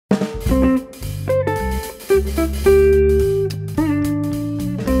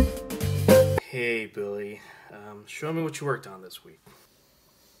Hey, Billy. Show me what you worked on this week.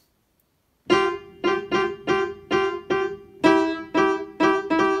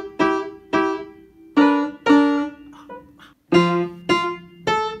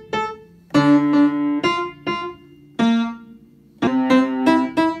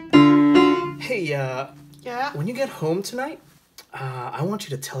 Hey, Yeah? when you get home tonight, I want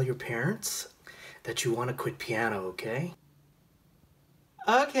you to tell your parents that you want to quit piano, okay?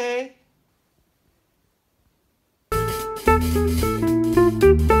 Okay.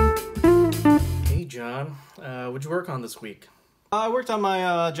 Hey, John. What'd you work on this week? I worked on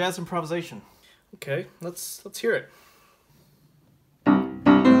my jazz improvisation. Okay, let's hear it.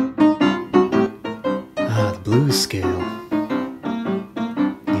 The blues scale.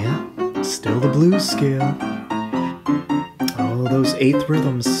 Yeah, still the blues scale. Oh, those eighth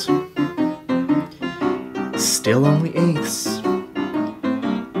rhythms. Still only eighths.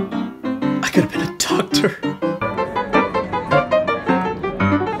 I could have been a doctor.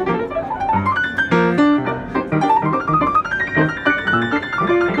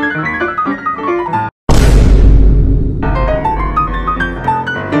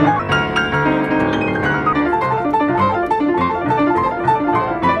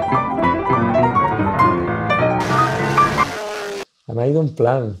 And I don't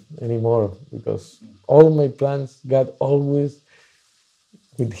plan anymore because all my plans, God always,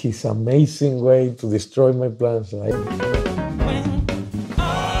 with his amazing way to destroy my plans, right?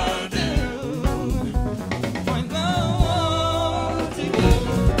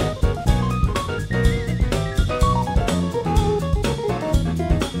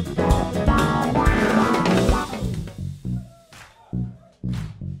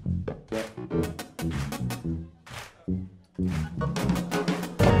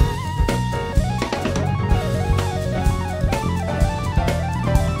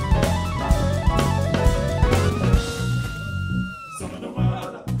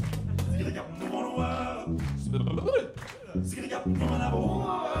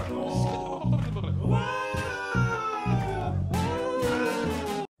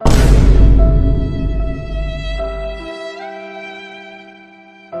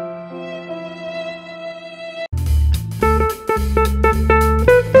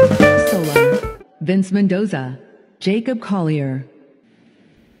 Vince Mendoza, Jacob Collier.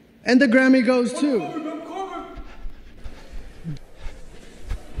 And the Grammy goes to...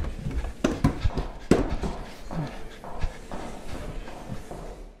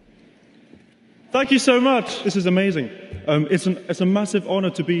 Thank you so much. This is amazing. It's a massive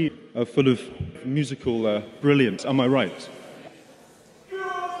honor to be full of musical brilliance. Am I right?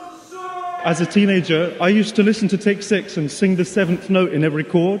 As a teenager, I used to listen to Take Six and sing the seventh note in every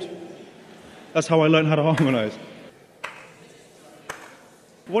chord. That's how I learned how to harmonize.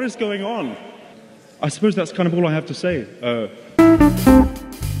 What is going on? I suppose that's kind of all I have to say.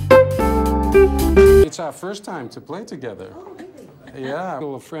 It's our first time to play together. Yeah,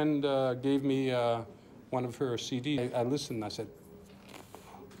 a friend gave me one of her CDs. I listened and I said,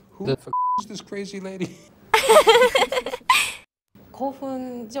 who the f is this crazy lady? 興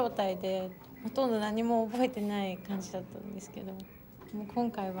奮状態でほとんど何も覚えてない感じだったんですけど、もう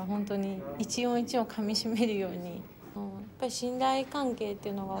今回は本当に一音一音噛みしめるように、やっぱり信頼関係って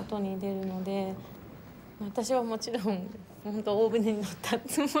いうのが音に出るので、私はもちろん本当大船に乗った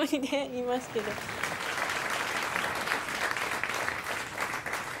つもりでいますけど。